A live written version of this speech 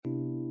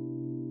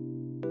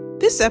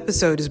This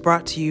episode is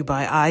brought to you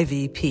by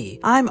IVP.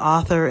 I'm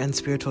author and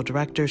spiritual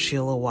director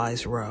Sheila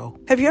Wise Rowe.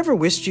 Have you ever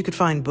wished you could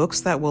find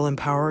books that will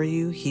empower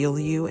you, heal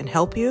you, and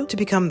help you to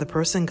become the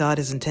person God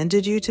has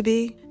intended you to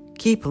be?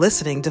 Keep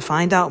listening to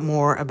find out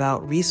more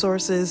about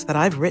resources that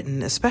I've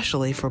written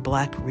especially for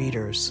Black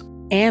readers.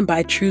 And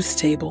by Truth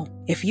Table.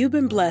 If you've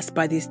been blessed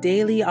by these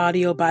daily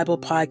audio Bible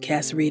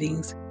podcast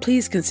readings,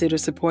 please consider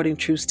supporting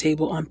Truth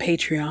Table on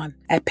Patreon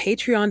at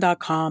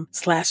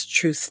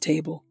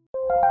patreon.com/truthstable.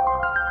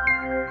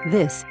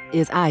 This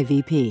is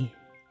IVP.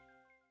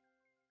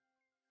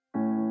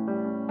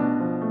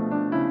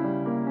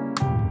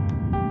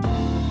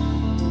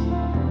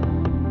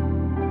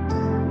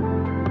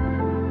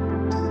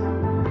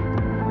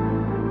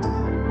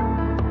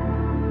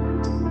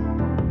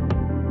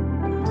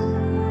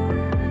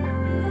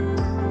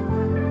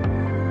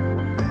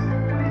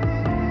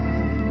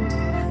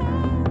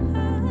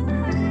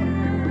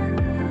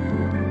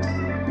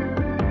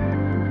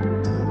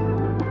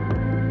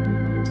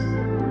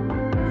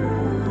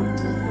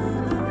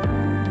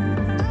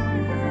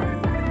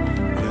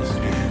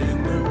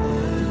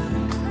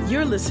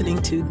 You're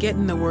listening to Get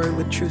in the Word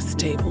with Truth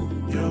Table.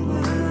 Your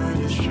word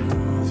is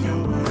truth,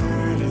 your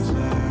word is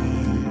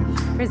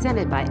life.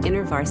 Presented by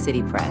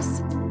InterVarsity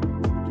Press.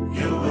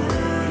 Your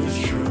word is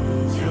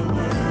truth, your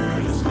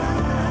word is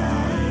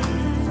life.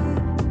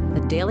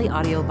 The daily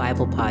audio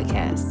Bible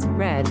podcast,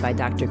 read by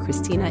Dr.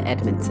 Christina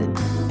Edmondson.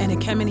 And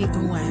Ekemini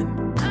Uwan.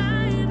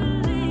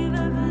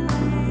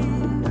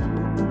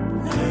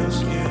 Let's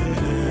get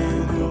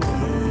in the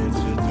word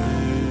today.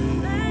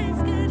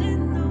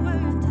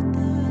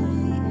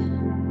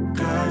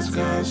 God's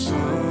got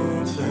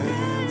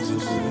something to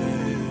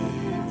say.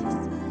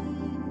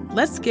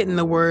 Let's get in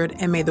the Word,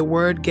 and may the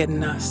Word get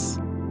in us.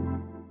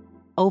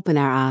 Open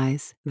our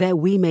eyes that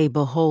we may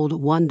behold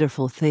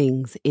wonderful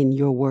things in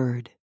your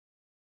word.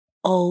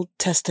 Old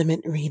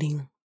Testament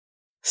reading.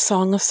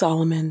 Song of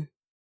Solomon,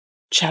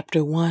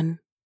 chapter 1,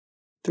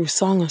 through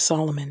Song of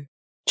Solomon,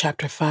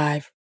 chapter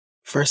 5,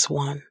 verse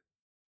 1.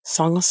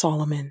 Song of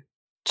Solomon,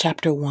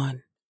 chapter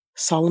 1.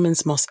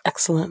 Solomon's most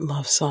excellent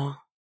love song.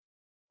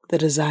 The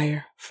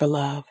desire for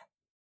love.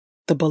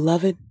 The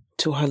beloved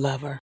to her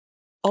lover.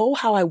 Oh,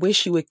 how I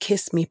wish you would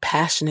kiss me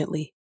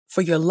passionately,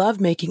 for your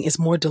lovemaking is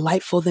more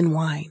delightful than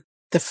wine.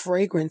 The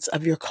fragrance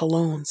of your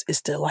colognes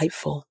is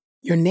delightful.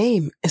 Your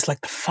name is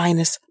like the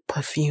finest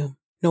perfume.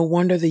 No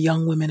wonder the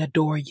young women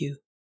adore you.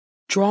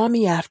 Draw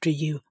me after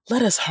you.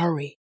 Let us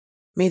hurry.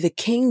 May the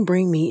king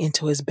bring me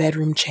into his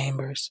bedroom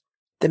chambers.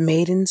 The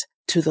maidens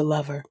to the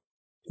lover.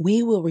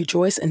 We will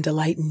rejoice and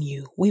delight in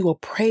you. We will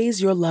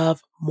praise your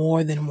love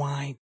more than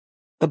wine.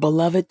 The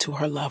beloved to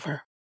her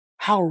lover.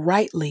 How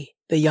rightly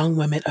the young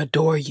women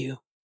adore you.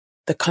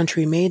 The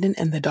country maiden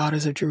and the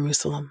daughters of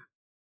Jerusalem.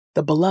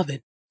 The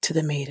beloved to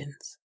the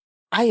maidens.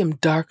 I am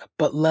dark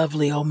but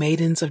lovely, O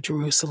maidens of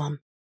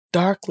Jerusalem.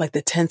 Dark like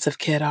the tents of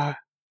Kedar.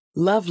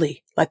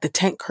 Lovely like the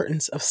tent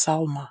curtains of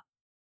Salma.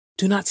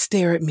 Do not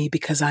stare at me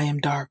because I am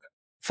dark,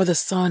 for the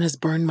sun has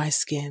burned my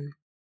skin.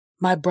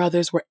 My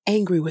brothers were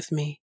angry with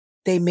me.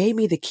 They made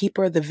me the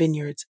keeper of the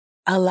vineyards.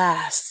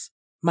 Alas,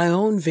 my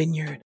own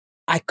vineyard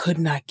I could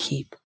not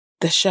keep.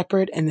 The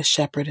shepherd and the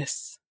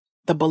shepherdess.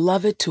 The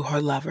beloved to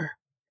her lover.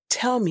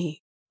 Tell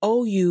me,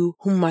 O you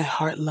whom my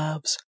heart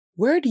loves,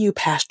 where do you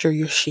pasture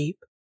your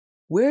sheep?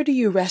 Where do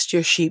you rest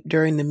your sheep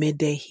during the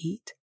midday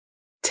heat?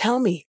 Tell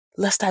me,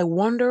 lest I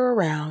wander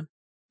around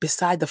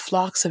beside the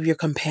flocks of your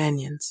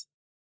companions.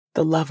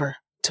 The lover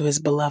to his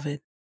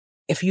beloved.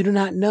 If you do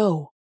not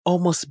know, O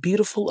most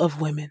beautiful of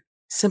women,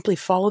 simply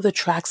follow the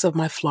tracks of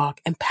my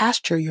flock and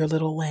pasture your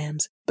little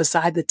lambs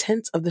beside the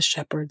tents of the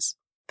shepherds,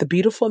 the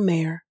beautiful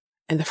mare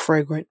and the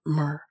fragrant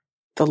myrrh.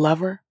 The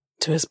lover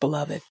to his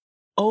beloved.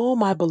 O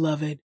my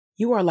beloved,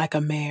 you are like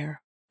a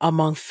mare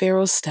among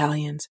Pharaoh's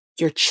stallions.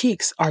 Your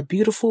cheeks are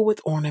beautiful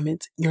with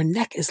ornaments. Your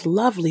neck is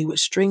lovely with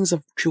strings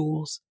of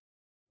jewels.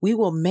 We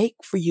will make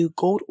for you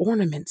gold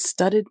ornaments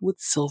studded with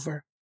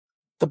silver.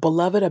 The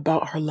beloved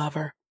about her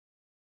lover.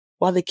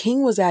 While the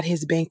king was at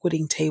his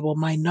banqueting table,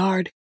 my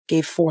nard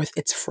gave forth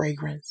its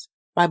fragrance.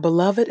 My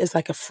beloved is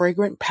like a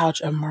fragrant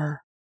pouch of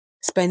myrrh,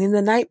 spending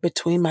the night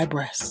between my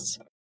breasts.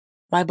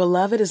 My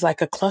beloved is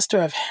like a cluster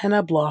of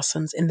henna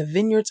blossoms in the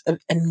vineyards of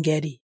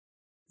En-Gedi.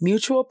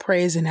 Mutual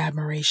praise and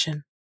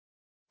admiration.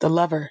 The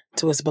lover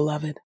to his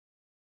beloved.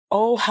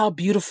 Oh, how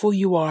beautiful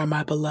you are,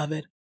 my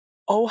beloved.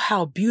 Oh,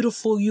 how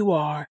beautiful you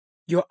are.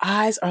 Your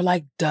eyes are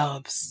like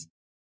doves.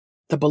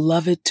 The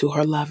beloved to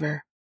her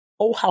lover.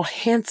 Oh, how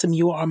handsome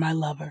you are, my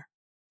lover.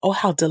 Oh,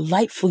 how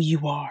delightful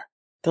you are.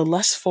 The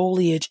lush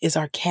foliage is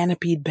our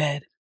canopied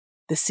bed.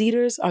 The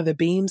cedars are the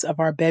beams of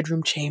our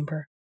bedroom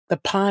chamber. The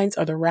pines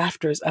are the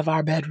rafters of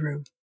our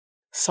bedroom.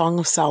 Song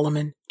of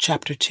Solomon,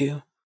 chapter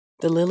 2.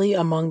 The lily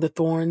among the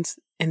thorns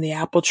and the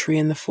apple tree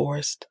in the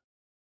forest.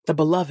 The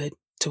beloved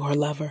to her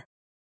lover.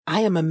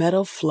 I am a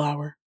meadow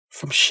flower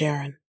from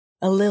Sharon,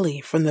 a lily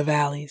from the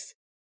valleys.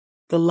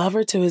 The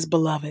lover to his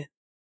beloved.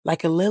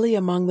 Like a lily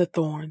among the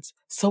thorns,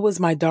 so is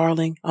my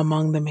darling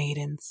among the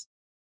maidens.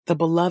 The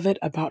beloved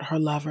about her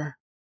lover.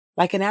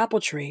 Like an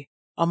apple tree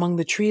among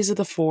the trees of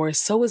the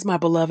forest, so is my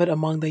beloved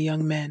among the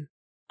young men.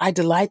 I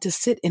delight to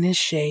sit in his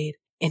shade,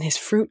 and his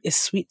fruit is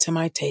sweet to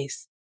my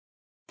taste.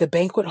 The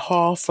banquet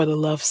hall for the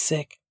love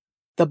sick,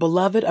 the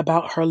beloved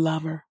about her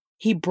lover.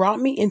 He brought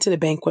me into the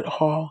banquet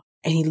hall,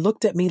 and he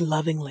looked at me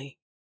lovingly.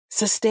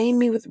 Sustain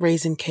me with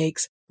raisin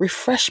cakes,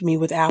 refresh me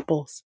with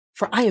apples,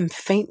 for I am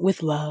faint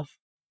with love.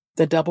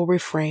 The double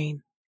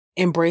refrain,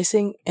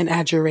 embracing and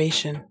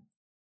adjuration.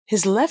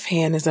 His left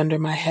hand is under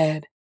my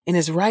head, and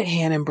his right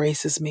hand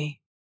embraces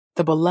me.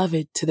 The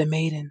beloved to the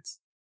maidens.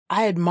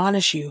 I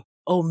admonish you,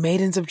 O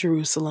maidens of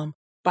Jerusalem,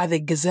 by the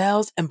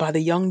gazelles and by the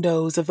young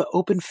does of the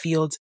open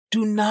fields,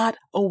 do not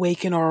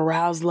awaken or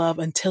arouse love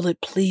until it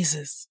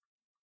pleases.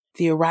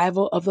 The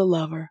arrival of the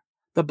lover,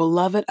 the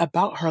beloved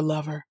about her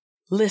lover.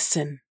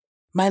 Listen,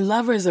 my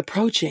lover is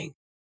approaching.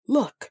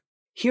 Look,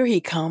 here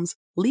he comes,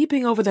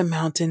 leaping over the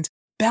mountains,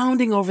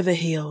 bounding over the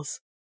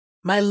hills.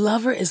 My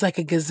lover is like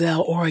a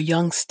gazelle or a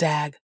young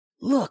stag.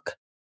 Look,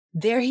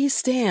 there he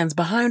stands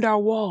behind our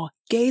wall,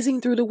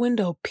 gazing through the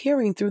window,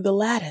 peering through the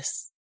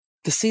lattice.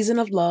 The season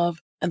of love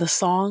and the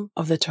song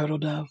of the turtle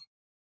dove.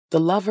 The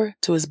lover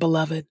to his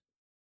beloved.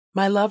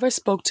 My lover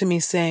spoke to me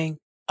saying,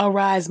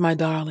 Arise, my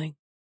darling,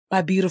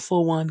 my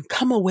beautiful one,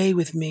 come away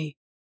with me.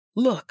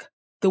 Look,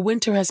 the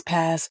winter has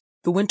passed,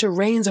 the winter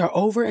rains are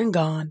over and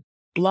gone.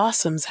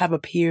 Blossoms have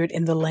appeared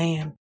in the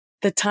land.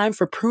 The time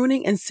for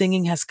pruning and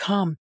singing has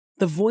come.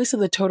 The voice of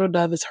the turtle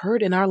dove is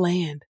heard in our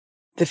land.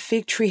 The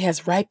fig tree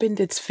has ripened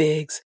its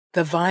figs.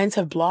 The vines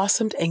have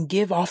blossomed and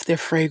give off their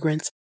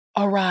fragrance.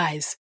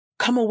 Arise,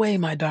 come away,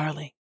 my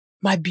darling,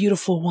 my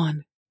beautiful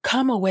one,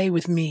 come away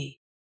with me.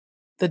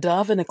 The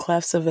dove in the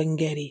clefts of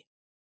En-gedi.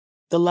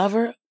 The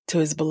lover to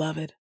his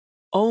beloved.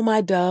 O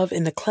my dove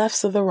in the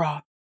clefts of the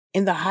rock,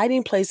 in the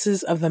hiding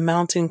places of the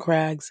mountain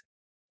crags,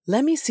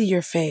 let me see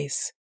your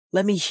face.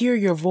 Let me hear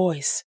your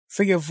voice,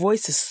 for your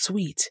voice is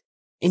sweet,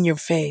 and your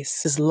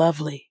face is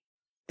lovely.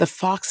 The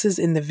foxes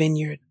in the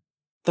vineyard.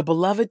 The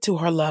beloved to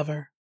her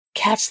lover.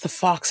 Catch the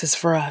foxes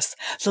for us,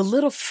 the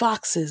little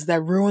foxes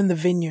that ruin the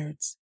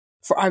vineyards,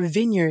 for our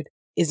vineyard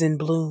is in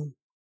bloom.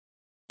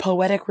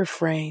 Poetic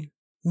refrain.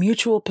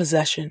 Mutual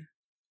possession.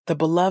 The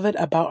beloved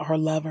about her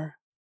lover.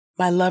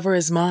 My lover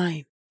is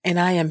mine, and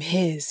I am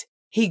his.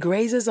 He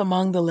grazes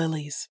among the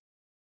lilies.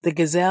 The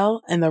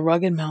gazelle and the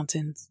rugged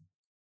mountains.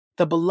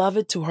 The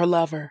beloved to her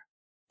lover.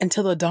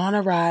 Until the dawn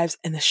arrives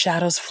and the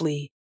shadows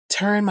flee.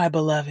 Turn, my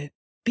beloved.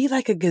 Be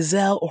like a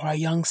gazelle or a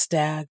young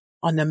stag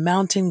on the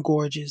mountain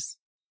gorges.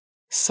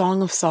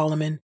 Song of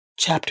Solomon,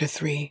 chapter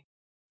 3.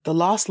 The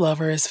lost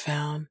lover is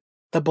found.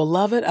 The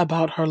beloved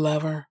about her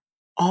lover.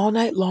 All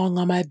night long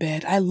on my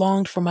bed, I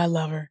longed for my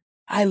lover.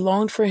 I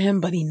longed for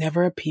him, but he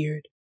never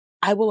appeared.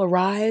 I will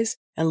arise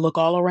and look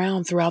all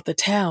around throughout the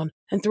town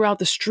and throughout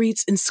the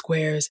streets and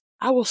squares.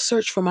 I will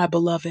search for my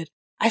beloved.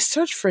 I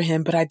searched for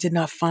him, but I did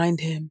not find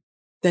him.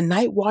 The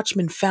night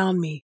watchmen found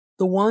me,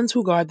 the ones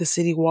who guard the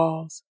city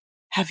walls.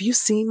 Have you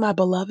seen my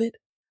beloved?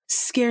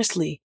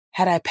 Scarcely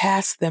had I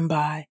passed them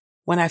by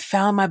when I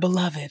found my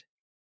beloved.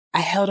 I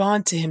held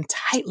on to him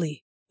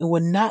tightly and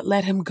would not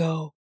let him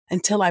go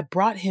until I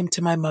brought him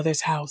to my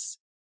mother's house,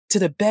 to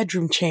the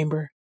bedroom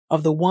chamber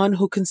of the one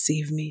who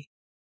conceived me.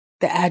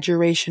 The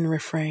adjuration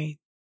refrain.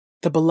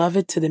 The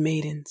beloved to the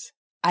maidens.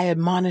 I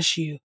admonish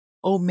you,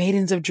 O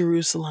maidens of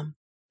Jerusalem,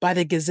 by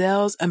the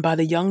gazelles and by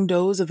the young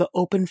does of the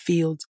open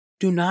fields,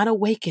 do not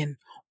awaken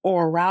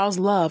or arouse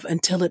love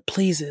until it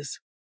pleases.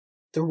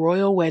 The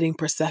royal wedding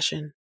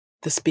procession.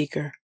 The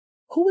speaker.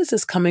 Who is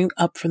this coming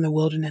up from the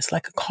wilderness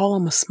like a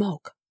column of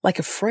smoke, like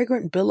a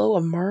fragrant billow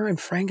of myrrh and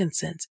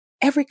frankincense,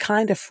 every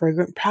kind of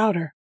fragrant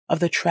powder of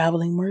the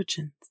traveling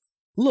merchants?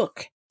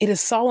 Look, it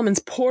is Solomon's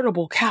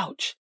portable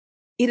couch.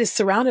 It is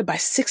surrounded by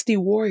 60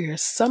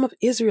 warriors, some of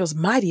Israel's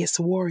mightiest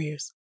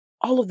warriors.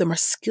 All of them are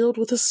skilled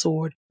with a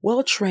sword,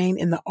 well trained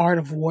in the art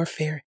of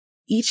warfare.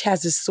 Each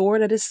has his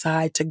sword at his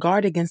side to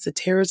guard against the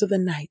terrors of the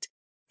night.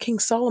 King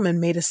Solomon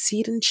made a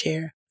seat and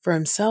chair for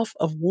himself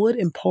of wood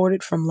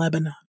imported from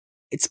Lebanon.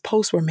 Its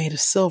posts were made of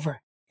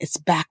silver. Its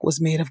back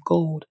was made of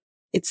gold.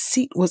 Its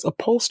seat was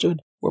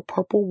upholstered with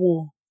purple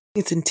wool.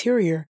 Its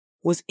interior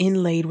was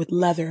inlaid with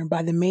leather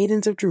by the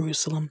maidens of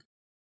Jerusalem.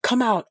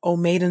 Come out, O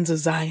maidens of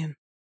Zion,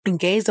 and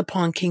gaze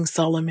upon King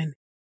Solomon.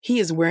 He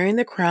is wearing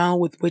the crown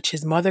with which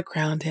his mother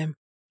crowned him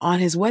on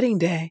his wedding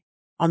day,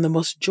 on the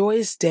most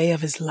joyous day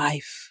of his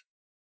life.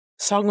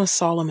 Song of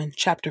Solomon,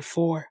 chapter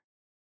 4.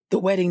 The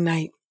wedding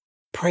night.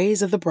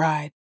 Praise of the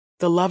bride.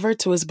 The lover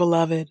to his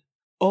beloved.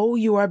 Oh,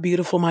 you are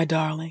beautiful, my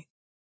darling.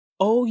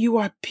 Oh, you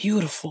are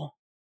beautiful.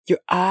 Your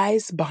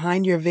eyes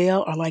behind your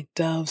veil are like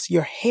doves.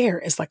 Your hair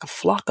is like a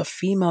flock of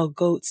female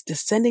goats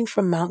descending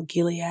from Mount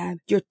Gilead.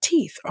 Your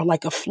teeth are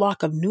like a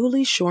flock of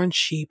newly shorn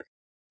sheep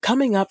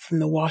coming up from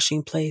the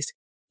washing place.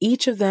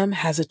 Each of them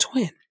has a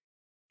twin,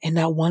 and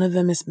not one of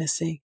them is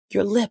missing.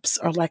 Your lips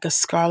are like a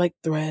scarlet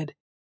thread.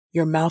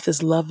 Your mouth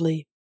is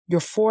lovely. Your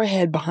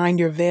forehead behind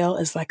your veil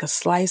is like a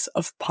slice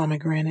of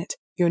pomegranate.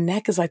 Your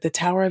neck is like the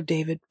Tower of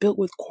David, built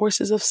with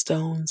courses of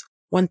stones.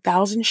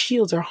 1,000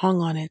 shields are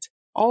hung on it,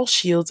 all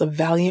shields of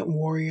valiant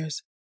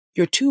warriors.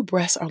 Your two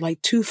breasts are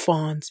like two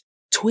fawns,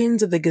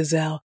 twins of the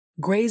gazelle,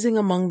 grazing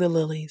among the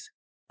lilies.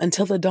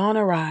 Until the dawn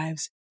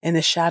arrives and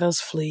the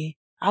shadows flee,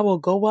 I will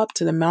go up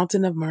to the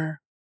mountain of myrrh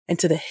and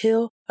to the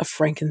hill of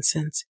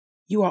frankincense.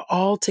 You are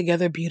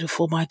altogether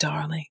beautiful, my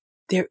darling.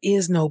 There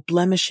is no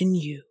blemish in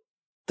you.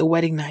 The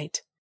wedding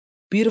night,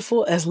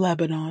 beautiful as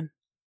Lebanon.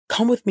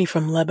 Come with me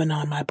from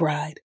Lebanon, my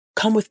bride.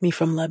 Come with me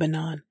from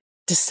Lebanon.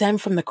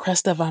 Descend from the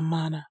crest of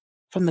Amana,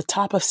 from the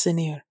top of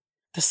Senir,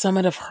 the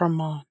summit of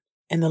Hermon,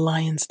 and the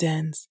lion's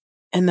dens,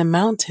 and the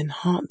mountain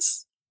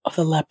haunts of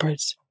the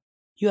leopards.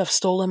 You have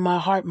stolen my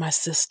heart, my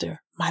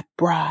sister, my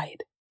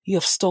bride. You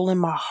have stolen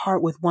my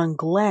heart with one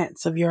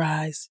glance of your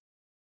eyes,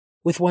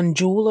 with one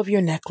jewel of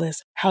your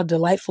necklace. How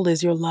delightful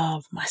is your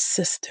love, my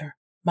sister,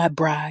 my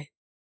bride.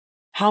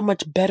 How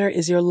much better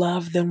is your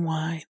love than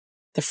wine.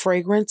 The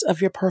fragrance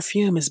of your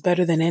perfume is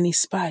better than any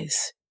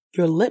spice.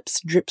 Your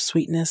lips drip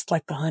sweetness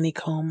like the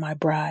honeycomb, my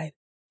bride.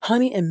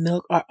 Honey and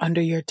milk are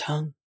under your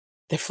tongue.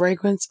 The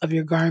fragrance of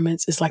your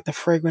garments is like the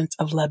fragrance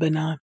of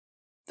Lebanon.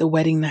 The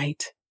wedding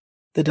night,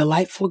 the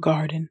delightful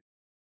garden,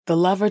 the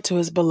lover to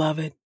his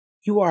beloved.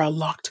 You are a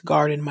locked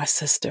garden, my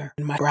sister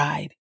and my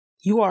bride.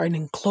 You are an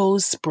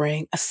enclosed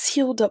spring, a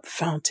sealed up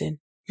fountain.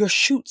 Your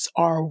shoots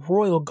are a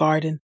royal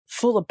garden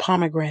full of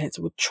pomegranates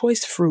with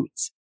choice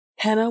fruits,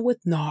 henna with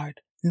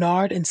nard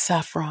and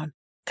saffron,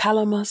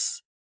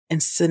 calamus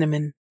and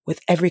cinnamon with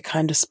every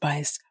kind of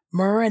spice,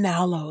 myrrh and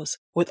aloes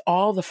with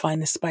all the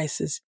finest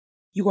spices.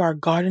 You are a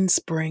garden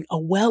spring, a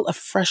well of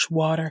fresh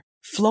water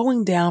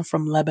flowing down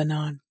from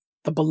Lebanon,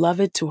 the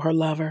beloved to her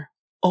lover.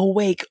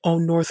 Awake, O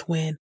north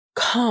wind.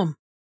 Come,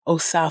 O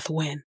south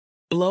wind.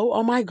 Blow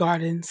on my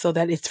garden so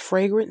that its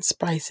fragrant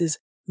spices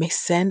may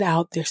send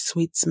out their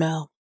sweet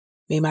smell.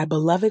 May my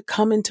beloved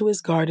come into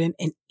his garden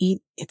and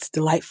eat its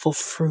delightful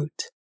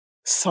fruit.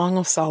 Song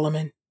of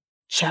Solomon,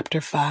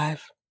 chapter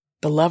 5.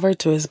 The lover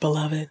to his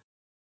beloved.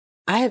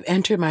 I have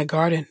entered my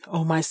garden,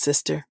 O my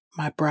sister,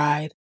 my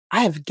bride.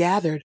 I have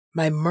gathered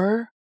my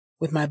myrrh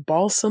with my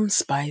balsam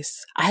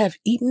spice. I have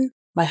eaten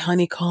my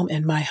honeycomb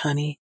and my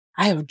honey.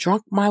 I have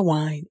drunk my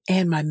wine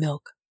and my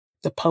milk.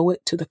 The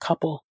poet to the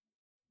couple.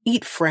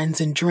 Eat, friends,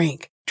 and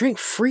drink. Drink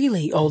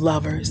freely, O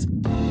lovers.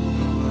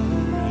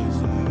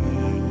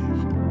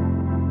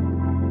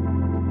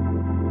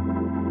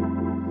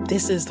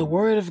 This is the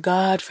word of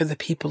God for the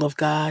people of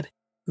God.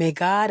 May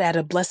God add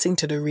a blessing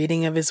to the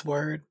reading of his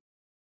word.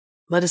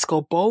 Let us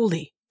go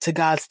boldly to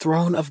God's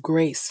throne of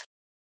grace.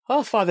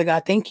 Oh, Father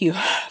God, thank you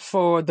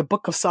for the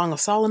book of Song of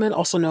Solomon,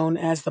 also known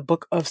as the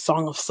book of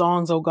Song of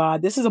Songs, oh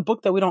God. This is a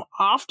book that we don't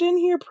often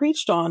hear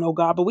preached on, oh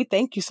God, but we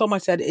thank you so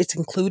much that it's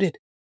included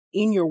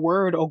in your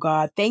word, oh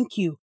God. Thank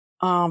you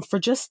for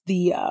just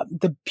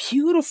the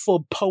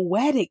beautiful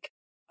poetic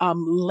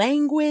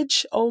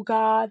language, oh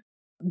God,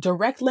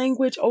 direct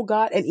language, oh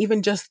God, and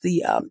even just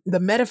the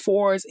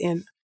metaphors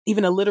and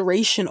even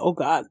alliteration, oh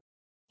God,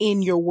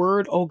 in your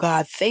word, oh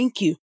God. Thank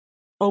you,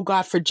 oh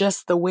God, for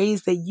just the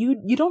ways that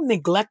you don't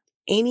neglect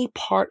any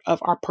part of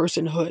our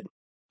personhood.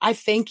 I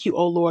thank you,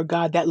 oh Lord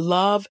God, that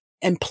love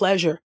and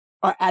pleasure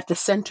are at the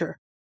center,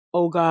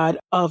 oh God,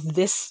 of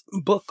this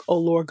book, oh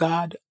Lord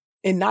God,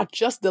 and not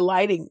just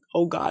delighting,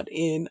 oh God,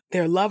 in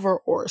their lover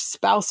or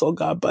spouse, oh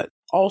God, but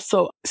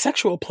also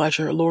sexual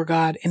pleasure, Lord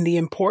God, and the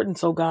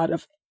importance, oh God,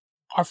 of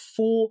our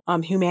full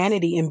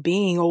humanity and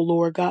being, oh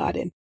Lord God.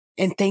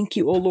 And thank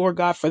you, oh Lord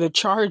God, for the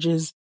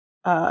charges,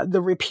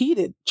 the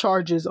repeated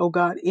charges, oh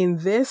God, in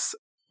this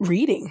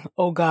reading,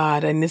 oh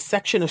God, in this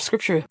section of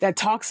scripture that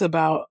talks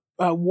about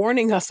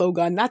warning us, oh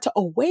God, not to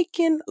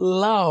awaken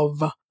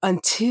love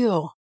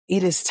until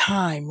it is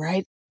time,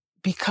 right?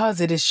 Because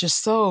it is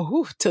just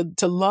so,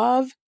 to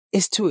love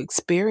is to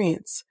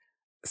experience.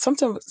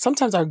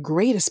 Sometimes our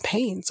greatest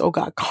pains, oh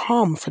God,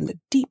 come from the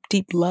deep,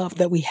 deep love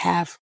that we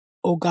have,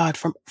 oh God,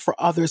 for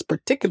others,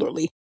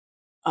 particularly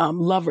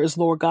lovers,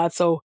 Lord God.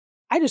 So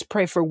I just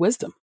pray for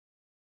wisdom,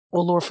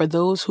 oh Lord, for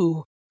those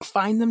who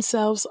find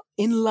themselves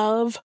in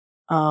love,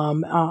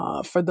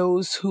 for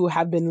those who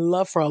have been in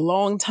love for a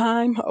long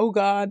time, oh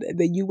God,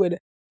 that you would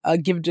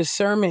give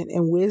discernment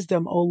and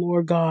wisdom, oh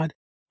Lord God,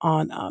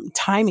 on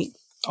timing,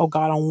 oh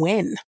God, on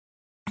when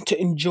to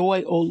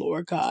enjoy, oh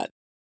Lord God,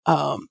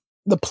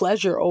 the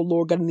pleasure, oh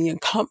Lord God, and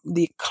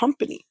the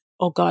company,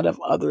 oh God, of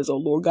others, oh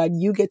Lord God.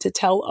 You get to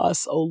tell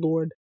us, oh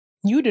Lord,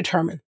 you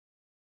determine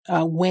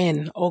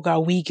when, oh God,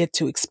 we get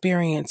to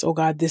experience, oh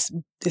God, this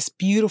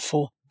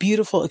beautiful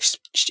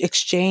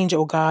exchange,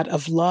 oh God,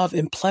 of love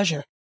and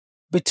pleasure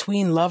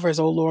between lovers,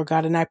 oh Lord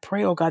God. And I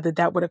pray, oh God,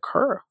 that would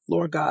occur,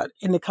 Lord God,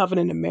 in the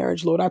covenant of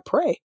marriage, Lord. I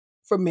pray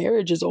for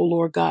marriages, oh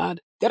Lord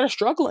God, that are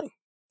struggling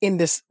in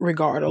this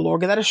regard, oh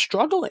Lord God, that are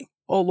struggling,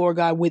 oh Lord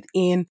God,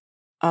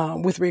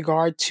 with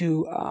regard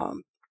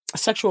to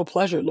sexual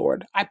pleasure,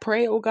 Lord. I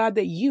pray, oh God,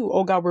 that you,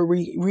 oh God, will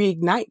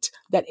reignite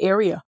that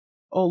area,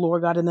 oh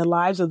Lord God, in the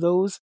lives of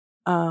those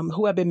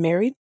who have been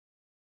married,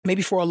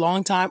 maybe for a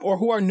long time, or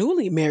who are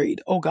newly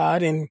married, oh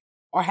God, and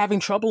are having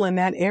trouble in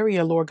that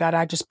area, Lord God.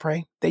 I just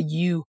pray that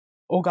you,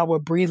 oh God, will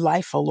breathe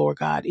life, oh Lord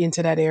God,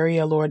 into that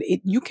area, Lord.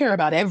 You care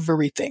about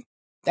everything,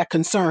 that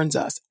concerns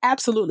us.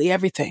 Absolutely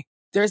everything.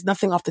 There's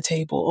nothing off the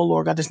table, oh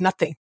Lord God. There's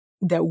nothing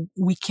that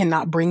we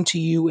cannot bring to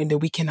you and that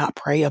we cannot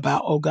pray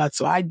about, oh God.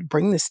 So I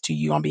bring this to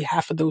you on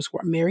behalf of those who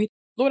are married.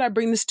 Lord, I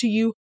bring this to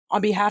you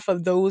on behalf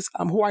of those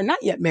who are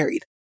not yet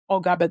married, oh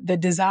God, but the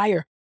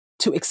desire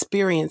to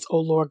experience, oh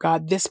Lord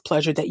God, this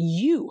pleasure that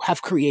you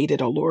have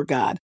created, oh Lord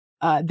God,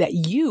 that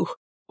you,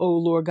 oh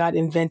Lord God,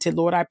 invented.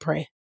 Lord, I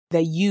pray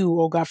that you,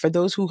 oh God, for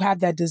those who have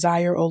that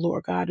desire, oh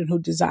Lord God, and who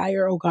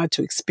desire, oh God,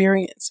 to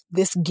experience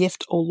this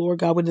gift, oh Lord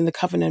God, within the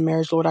covenant of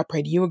marriage, Lord, I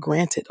pray that you would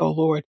grant it, oh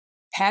Lord.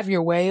 Have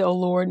your way, oh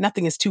Lord.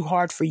 Nothing is too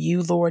hard for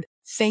you, Lord.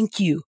 Thank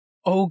you,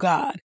 oh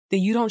God, that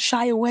you don't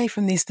shy away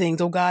from these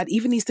things, oh God,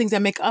 even these things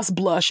that make us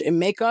blush and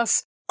make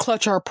us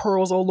clutch our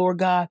pearls, oh Lord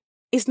God.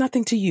 It's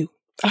nothing to you.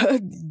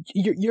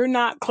 You're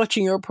not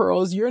clutching your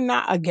pearls. You're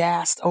not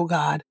aghast, oh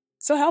God.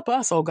 So help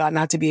us, oh God,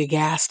 not to be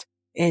aghast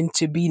and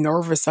to be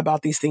nervous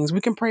about these things.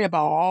 We can pray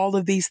about all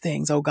of these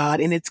things, oh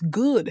God, and it's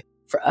good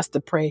for us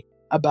to pray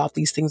about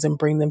these things and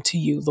bring them to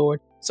you,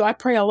 Lord. So I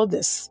pray all of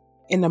this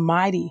in the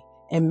mighty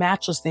and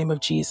matchless name of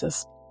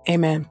Jesus.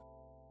 Amen.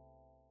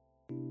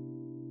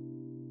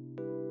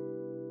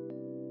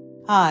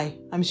 Hi,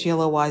 I'm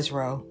Sheila Wise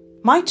Rowe.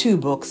 My 2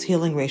 books,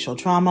 Healing Racial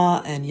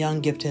Trauma and Young,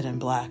 Gifted, and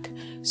Black,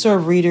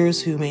 serve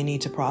readers who may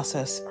need to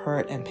process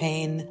hurt and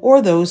pain,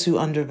 or those who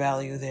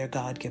undervalue their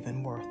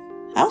God-given worth.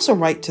 I also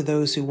write to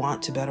those who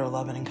want to better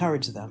love and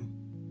encourage them.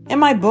 In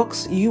my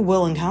books, you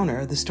will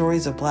encounter the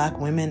stories of Black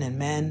women and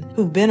men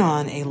who've been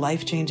on a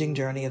life-changing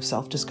journey of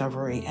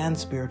self-discovery and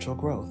spiritual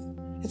growth.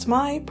 It's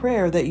my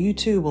prayer that you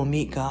too will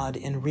meet God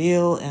in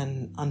real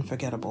and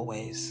unforgettable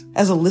ways.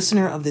 As a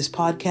listener of this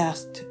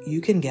podcast,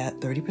 you can get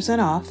 30%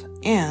 off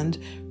and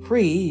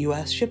free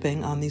U.S.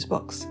 shipping on these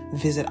books.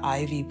 Visit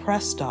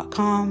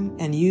ivpress.com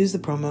and use the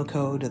promo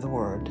code of the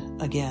word.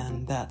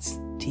 Again, that's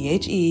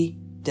THEWORD.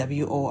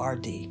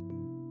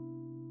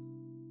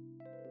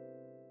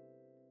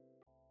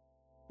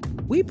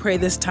 We pray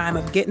this time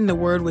of Getting the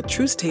Word with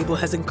Truth Table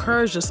has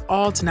encouraged us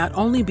all to not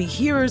only be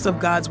hearers of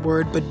God's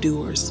word, but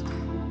doers.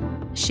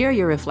 Share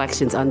your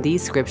reflections on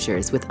these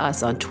scriptures with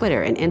us on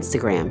Twitter and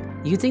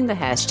Instagram using the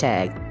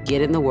hashtag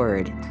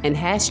 #GetInTheWord and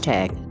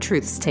hashtag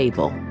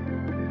 #TruthsTable.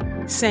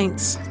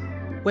 Saints,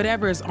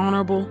 whatever is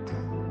honorable,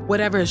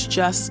 whatever is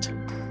just,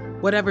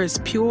 whatever is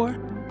pure,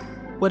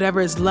 whatever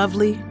is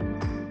lovely,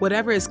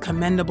 whatever is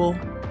commendable,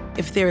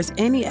 if there is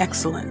any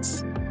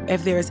excellence,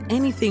 if there is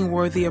anything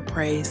worthy of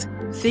praise,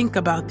 think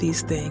about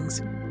these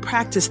things,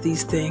 practice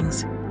these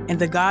things, and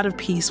the God of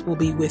peace will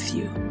be with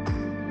you.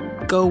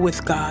 Go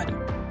with God.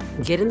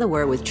 Get in the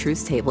Word with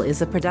Truth Table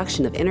is a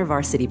production of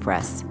InterVarsity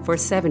Press. For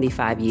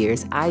 75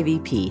 years,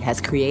 IVP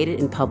has created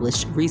and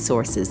published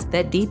resources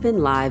that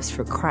deepen lives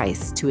for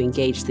Christ to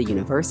engage the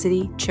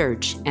university,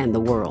 church, and the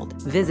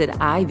world. Visit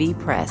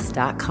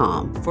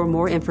ivpress.com for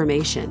more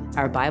information.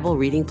 Our Bible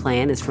reading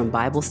plan is from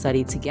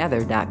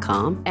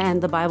BibleStudyTogether.com,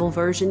 and the Bible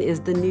version is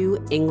the New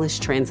English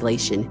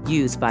translation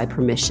used by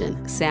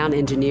permission. Sound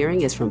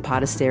engineering is from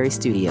Podastery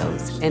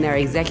Studios, and our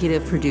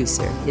executive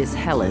producer is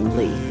Helen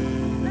Lee.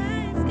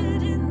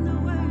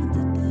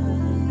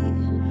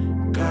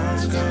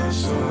 God's got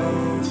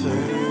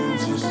something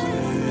to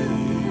say.